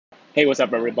Hey, what's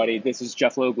up, everybody? This is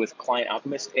Jeff Logue with Client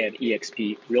Alchemist and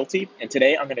eXp Realty. And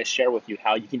today I'm going to share with you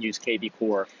how you can use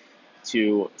kvCORE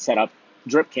to set up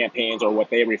drip campaigns, or what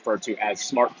they refer to as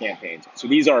smart campaigns. So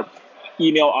these are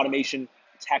email automation,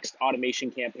 text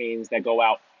automation campaigns that go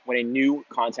out when a new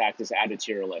contact is added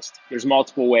to your list. There's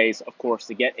multiple ways, of course,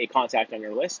 to get a contact on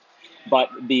your list.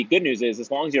 But the good news is,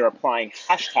 as long as you're applying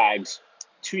hashtags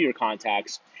to your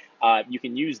contacts, you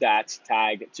can use that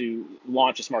tag to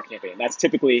launch a smart campaign. That's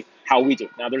typically how we do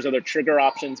it. Now, there's other trigger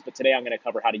options, but today I'm going to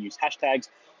cover how to use hashtags.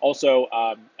 Also,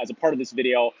 as a part of this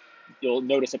video, you'll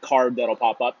notice a card that'll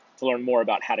pop up to learn more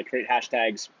about how to create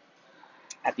hashtags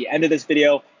at the end of this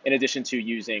video, in addition to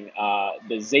using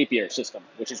the Zapier system,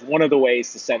 which is one of the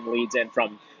ways to send leads in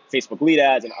from Facebook lead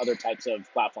ads and other types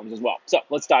of platforms as well. So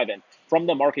let's dive in. From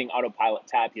the marketing autopilot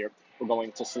tab here, we're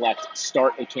going to select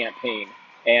start a campaign.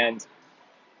 And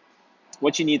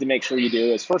what you need to make sure you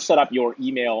do is first set up your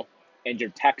email and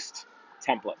your text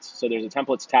templates. So there's a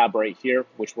templates tab right here,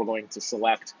 which we're going to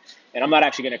select. And I'm not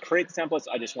actually going to create the templates.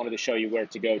 I just wanted to show you where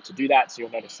to go to do that. So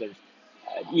you'll notice there's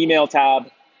an email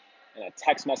tab and a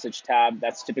text message tab.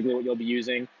 That's typically what you'll be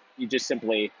using. You just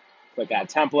simply click add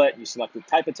template. You select the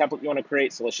type of template you want to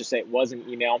create. So let's just say it was an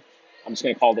email. I'm just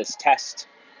going to call this test.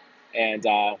 And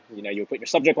you'll put your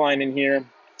subject line in here.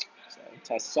 So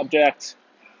test subject.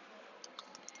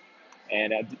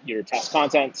 And your test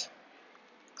content.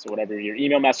 So whatever your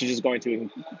email message is going to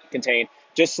contain,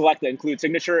 just select the include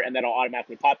signature, and that'll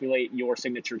automatically populate your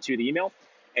signature to the email,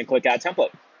 and click add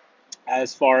template.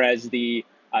 As far as the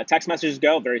text messages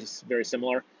go, very, very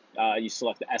similar. You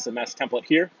select the SMS template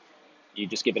here. You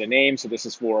just give it a name. So this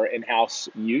is for in-house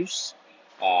use.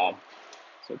 So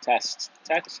test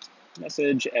text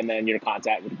message, and then your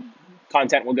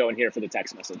content will go in here for the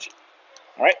text message.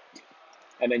 All right.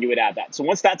 And then you would add that. So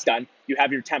once that's done, you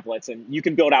have your templates, and you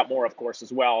can build out more, of course,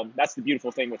 as well. And that's the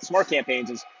beautiful thing with smart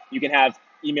campaigns, is you can have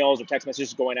emails or text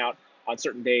messages going out on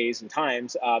certain days and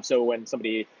times. So when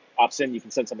somebody opts in, you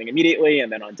can send something immediately,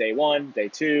 and then on day 1, day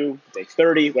 2, day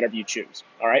 30, whatever you choose.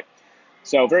 All right.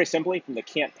 So very simply, from the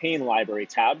campaign library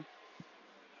tab,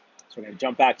 so we're going to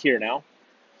jump back here now,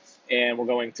 and we're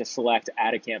going to select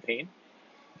add a campaign.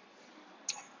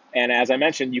 And as I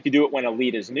mentioned, you can do it when a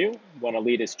lead is new, when a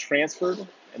lead is transferred,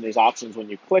 and there's options when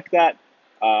you click that.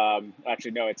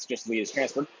 Actually, no, it's just lead is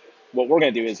transferred. What we're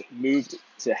going to do is move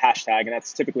to hashtag, and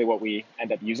that's typically what we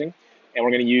end up using. And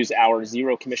we're going to use our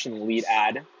zero commission lead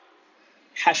ad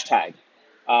hashtag.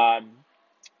 And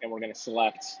we're going to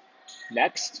select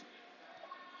next.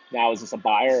 Now, is this a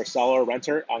buyer or seller or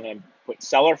renter? I'm going to put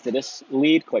seller for this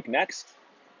lead, click next.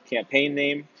 Campaign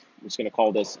name, I'm just going to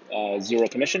call this zero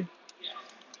commission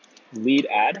lead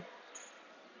ad.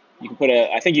 You can put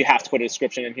I think you have to put a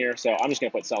description in here, so I'm just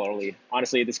going to put seller lead.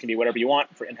 Honestly, this can be whatever you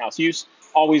want for in-house use.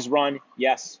 Always run,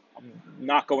 yes. I'm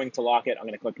not going to lock it. I'm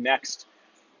going to click next,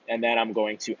 and then I'm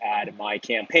going to add my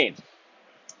campaign.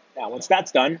 Now, once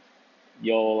that's done,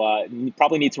 you'll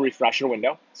probably need to refresh your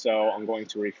window. So I'm going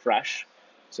to refresh,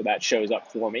 so that shows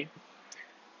up for me.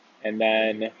 And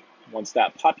then once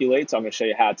that populates, I'm going to show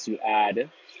you how to add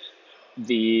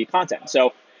the content.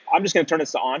 So I'm just going to turn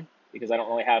this to on, because I don't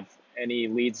really have any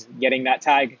leads getting that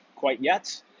tag quite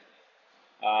yet.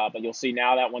 But you'll see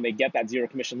now that when they get that zero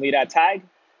commission lead ad tag,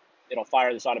 it'll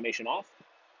fire this automation off.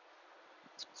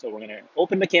 So we're going to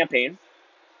open the campaign,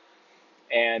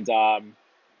 and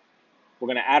we're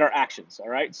going to add our actions. All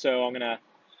right. So I'm going to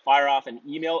fire off an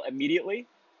email immediately.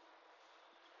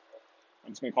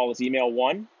 I'm just going to call this email 1.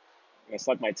 I'm going to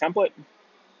select my template.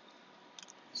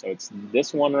 So it's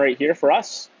this one right here for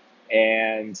us.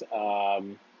 And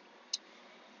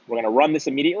we're going to run this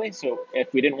immediately. So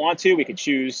if we didn't want to, we could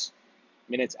choose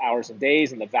minutes, hours, and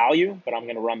days and the value, but I'm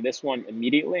going to run this one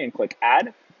immediately and click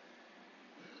add.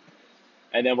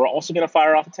 And then we're also going to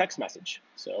fire off a text message.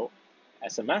 So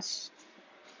SMS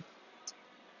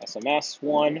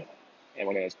 1, and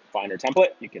we're going to find our template.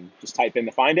 You can just type in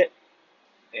to find it,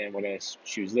 and we're going to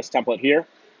choose this template here.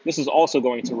 This is also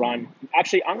going to run,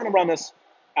 actually, I'm going to run this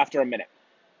after a minute.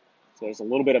 So there's a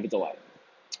little bit of a delay.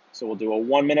 So we'll do a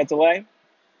 1-minute delay.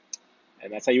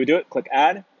 And that's how you would do it. Click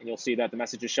add, and you'll see that the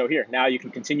messages show here. Now you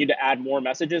can continue to add more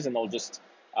messages, and they'll just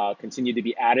continue to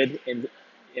be added in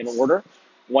order.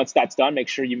 Once that's done, make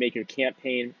sure you make your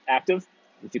campaign active.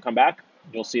 If you come back,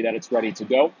 you'll see that it's ready to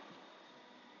go.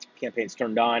 Campaign's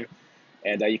turned on,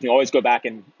 and you can always go back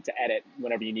and to edit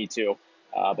whenever you need to.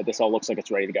 But this all looks like it's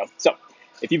ready to go. So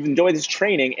if you've enjoyed this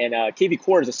training, and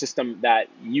kvCORE is a system that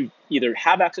you either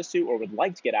have access to or would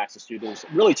like to get access to, there's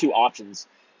really 2 options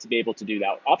to be able to do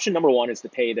that. Option number 1 is to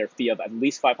pay their fee of at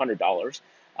least $500,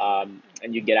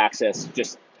 and you get access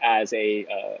just as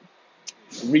a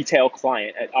retail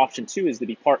client, option 2 is to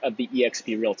be part of the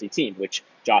eXp Realty team, which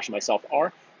Josh and myself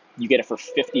are. You get it for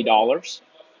 $50,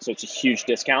 so it's a huge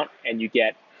discount, and you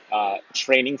get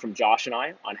training from Josh and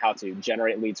I on how to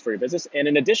generate leads for your business. And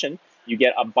in addition, you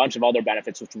get a bunch of other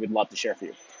benefits, which we would love to share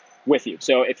with you.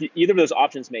 So if either of those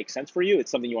options make sense for you,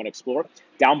 it's something you want to explore,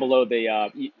 down below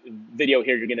the video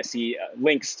here, you're going to see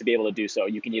links to be able to do so.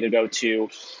 You can either go to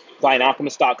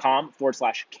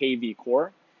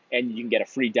clientalchemist.com/kvCORE, and you can get a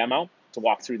free demo to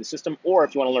walk through the system. Or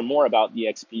if you want to learn more about the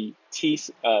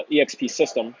eXp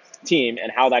system team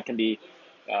and how that can be,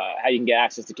 how you can get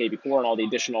access to kvCORE and all the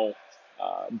additional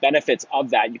benefits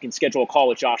of that, you can schedule a call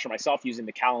with Josh or myself using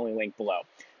the Calendly link below.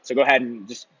 So go ahead and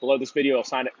just below this video,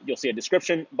 you'll see a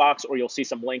description box, or you'll see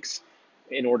some links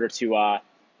in order to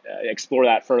explore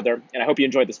that further. And I hope you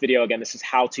enjoyed this video. Again, this is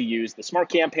how to use the smart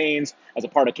campaigns as a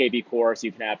part of kvCORE, so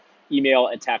you can have email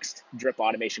and text drip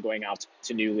automation going out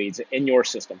to new leads in your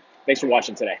system. Thanks for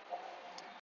watching today.